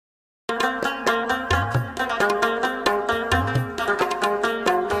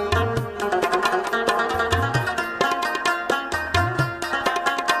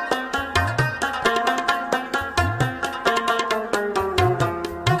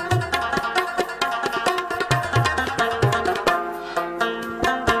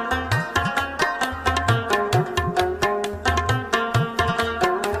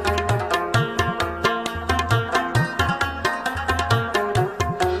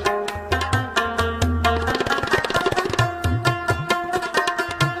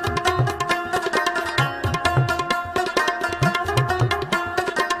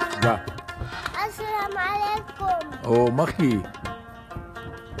مخکې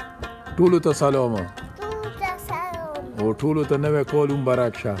ټولو ته سلام او ټولو ته نوی کال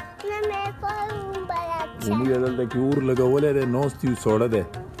مبارک شه موږ یې دلته کې اور لګولی دی ناست یو سوړه دی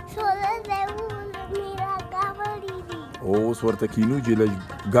او اوس ورته کینو چې لږ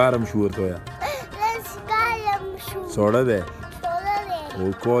ګارم شو ورته وایه سوړه دی او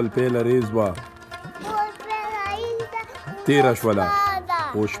کال پیله ریز به تېره شوله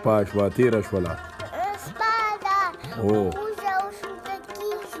او شپه شوه تېره شوله او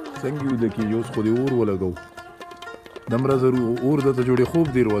څنګه یو د کېږي اوس خو دې اور ولګو دومره ضرور اور درته جوړې خوب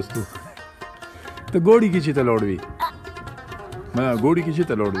دې روستو ته ګوډي کې چې ته لاړ وې ګوډي کې چې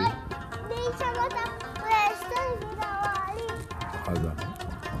ته لاړ وې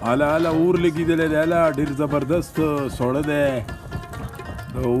اله اور لګېدلی دی اله ډېر زبردست سوړه دی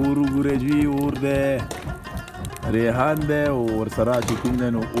د اور ګورېجوي اور دی ریحان دی او ورسره چې کوم دی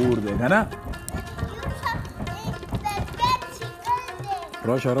نو اور دی که نه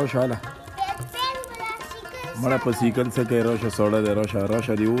راشه اله مړه په سیکل څه کوي راشه سوړه دی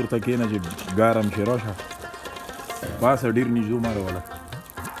راشه دې اور ته کښېنه چې ګارم شي راشه پاسه ډېر نږدې مه راوله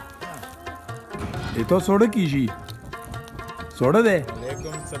تا سوړه کېږي سوړه دی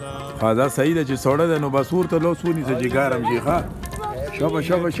دا صحیح ده چې سوړه ده نو بس اور ته لاس ونیسه چې ګارم شي ښه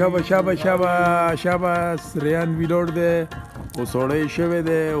شاباس ریان ویلوړ دی او سوړه یې شوی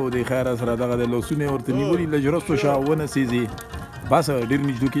دی او د خیره سره دغه د لاسونه یې ورته نیولي لږ رستو شه ونڅېږي بس ډېر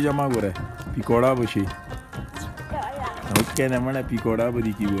نږدې کېږه ما ګوره پیکوړه به شي اوکې نه مړه پیکوړه به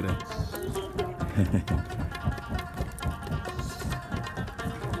دي کې ګوره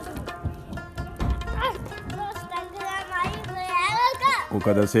او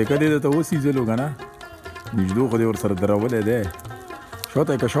که د سیکه دی درته وسېځلو که نه نږدې خو دې ورسره درولی دی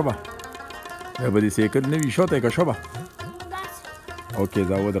شاته یې که شوبه یا به دې سیکل نه وي شاته یې که شوبه اوکې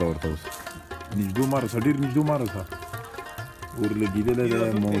دا ودره ورته اوس نږدې مه رسه ډېر نږدې مه رسه اور لګېدلی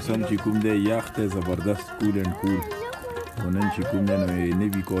دی موسم چې کوم دی یخ دی زبردست کول اینډ کول او نن چې کوم دی نو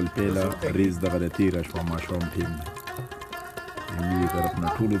نوي کال پیله ریز دغه د تېره شوه ماښام ټیم دی د نوي طرف نه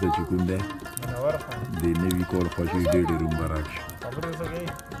ټولو ته چې کوم دی د نوي کال خوښي ډېر ډېر مبارک شي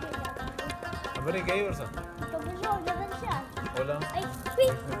خبرې کوي ورسره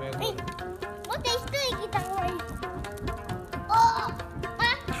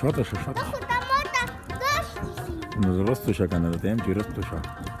شاته شه نو رستو شه که نه درته یم چې رستو شه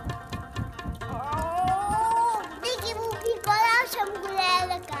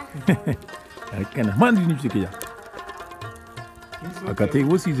که نه ما دې نږدې کېږه که ته یې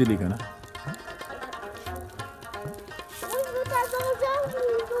وسېځلې که نه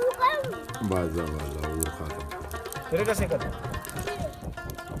بازا اور ختم तेरे कैसे करता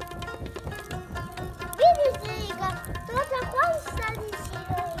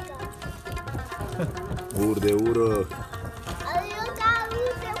اور دے اور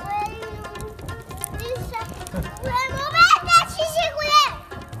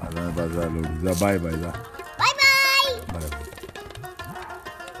بازا لوگ ذا باي ذا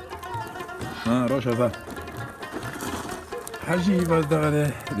روشه ذا حاجی بس دغه دی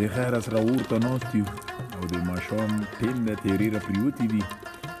د خیره سره اور ته ناست یو او د ماښام ټیم دی تیرې را پرېوتي دي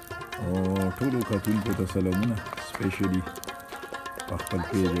او ټولو کتونکو ته سلامونه سپیشلي په خپل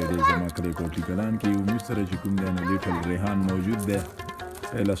پیج دی زما کلی کوټلي کلان کې یو موږ سره چې کوم دی نو لیټل ریحان موجود دی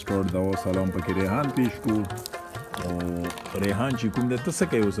پهله سټارټ دوا سلام پکې ریحان پیش کو او ریحان چې کوم دی ته څه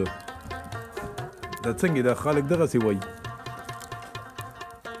کوې اوس دا څنګه دا خلک دغسې وایي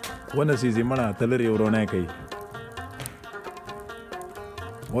ونڅېږي مړه ته لرې ورانی کوي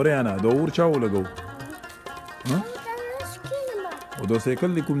اوریانا دا اور چا ولګو او دا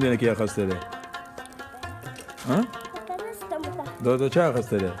سیکل دی کوم دی نه کې اخیستی دی دا ته چا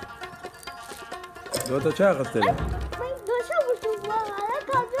اخیستی دی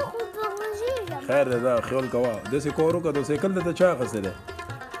خیر دی دا خیال کوه داسې کار وکړه دا سیکل دی ته چا اخیستی دی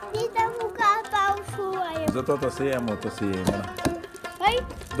زه تا ته څه یم او ته څه یې مړه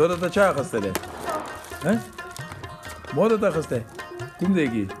دا ته چا اخیستی دی ما درته اخیستی کوم دی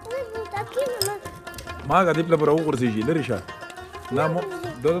کې ما هغه دې پله به راوغورځېږي لرې شه نه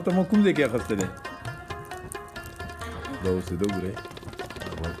دا درته ما کوم دی کې اخیستی دی دا اوس ده ګورئ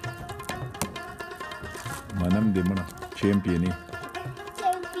منم دې مړه چیمپینې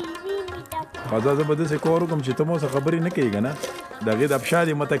قضا زه به داسې کار وکړم چې ته ما څه خبرې نه کوې که نه د هغې د افشا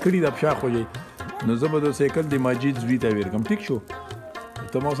دې مته کړي د افشا خوږې نو زه به د سیکل د ماجید زوی ته ویرکم ټیک شو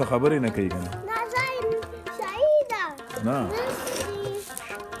ته ما څه خبرې نه کوې که نه نه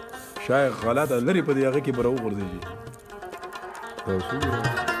شاید غلطه لرې په دې هغه کې به راوغورځېږي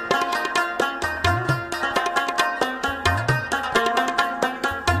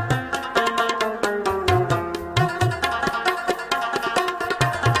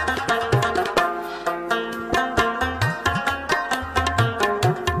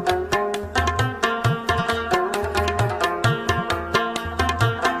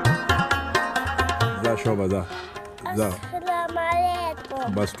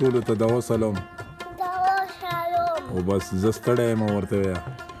بس ټولو ته د وسلام او بس زه ستړی یم ورته وایه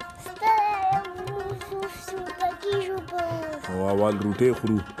او اول روټۍ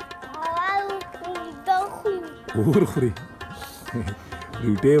خورو اور خوري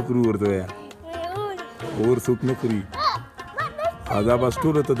روټۍ خورو ورته وایه اور څوک نه خوري دا بس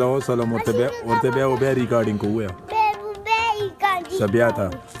ټولو ته د وسلام ورته بیا ریکارډینګ کوو وایه بیا ته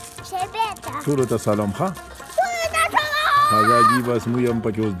ټولو ته سلام ښه دا جی بس موږ هم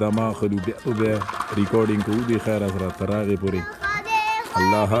پکې اوس دما اخلو بیا ریکارډینګ کوو بې خیره سره تر هغې پورې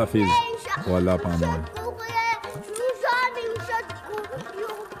الله حافظ والله پامان